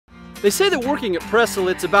They say that working at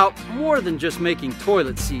Pressalit's about more than just making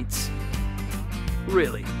toilet seats.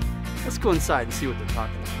 Really. Let's go inside and see what they're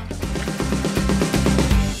talking about.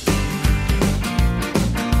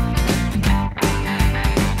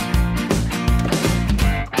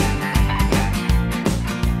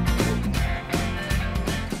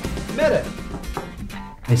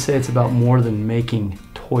 They say it's about more than making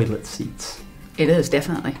toilet seats. It is,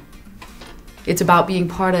 definitely. It's about being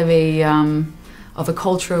part of a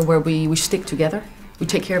culture where we stick together. We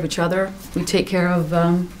take care of each other. We take care of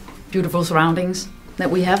beautiful surroundings that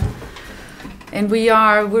we have. And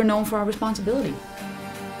we're known for our responsibility.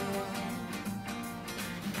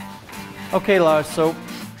 Okay, Lars, so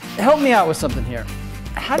help me out with something here.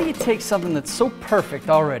 How do you take something that's so perfect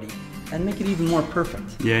already and make it even more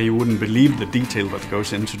perfect? Yeah, you wouldn't believe the detail that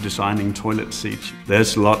goes into designing toilet seats.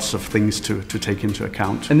 There's lots of things to take into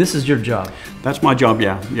account. And this is your job? That's my job,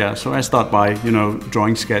 yeah. So I start by,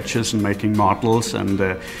 drawing sketches and making models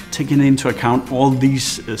and taking into account all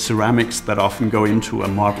these ceramics that often go into a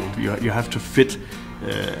model. You have to fit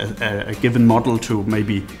a given model to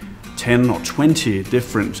maybe 10 or 20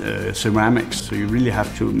 different ceramics. So you really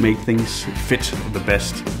have to make things fit the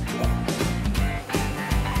best.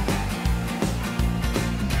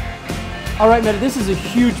 All right, Mette, this is a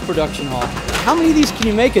huge production hall. How many of these can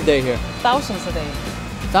you make a day here? Thousands a day.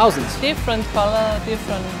 Thousands? Different color,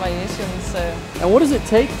 different variations. And what does it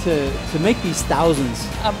take to make these thousands?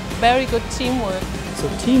 A very good teamwork. So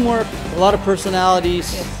teamwork, a lot of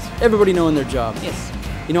personalities, yes. Everybody knowing their job. Yes.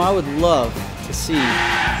 I would love to see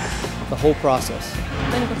the whole process.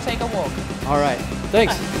 Then you could take a walk. All right,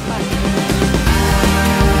 thanks. Bye.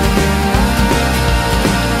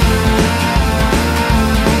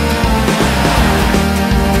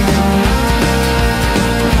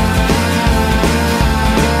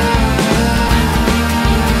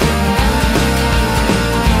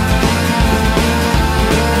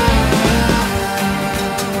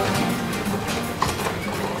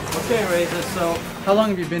 Okay, Reza, so how long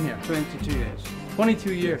have you been here? 22 years.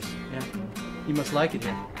 22 years, yeah. You must like it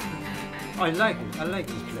here. I like it. I like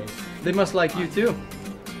this place. They must like you too.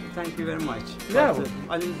 Thank you very much. Yeah. But,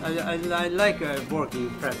 I like working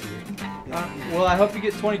in Pressalit. Yeah. Well, I hope you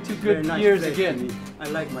get 22 good Nice years place again. to me. I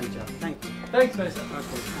like my job. Thank you. Thanks, Reza.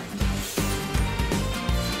 Okay.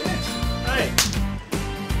 Hey.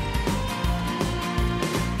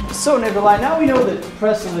 So, Nikolai, now we know that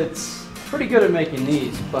Pressalit's pretty good at making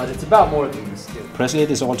these, but it's about more than this too. Pressalit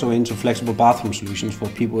is also into flexible bathroom solutions for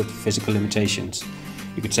people with physical limitations.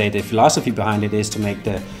 You could say the philosophy behind it is to make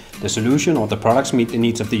the solution or the products meet the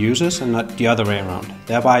needs of the users and not the other way around.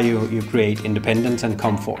 Thereby you create independence and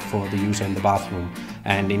comfort for the user in the bathroom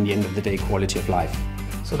and in the end of the day quality of life.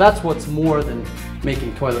 So that's what's more than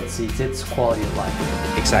making toilet seats, it's quality of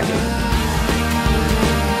life. Exactly.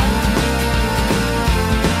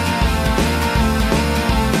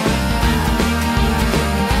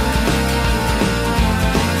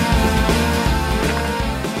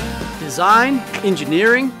 Design,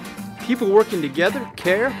 engineering, people working together,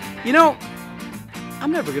 care.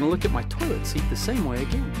 I'm never going to look at my toilet seat the same way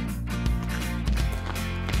again.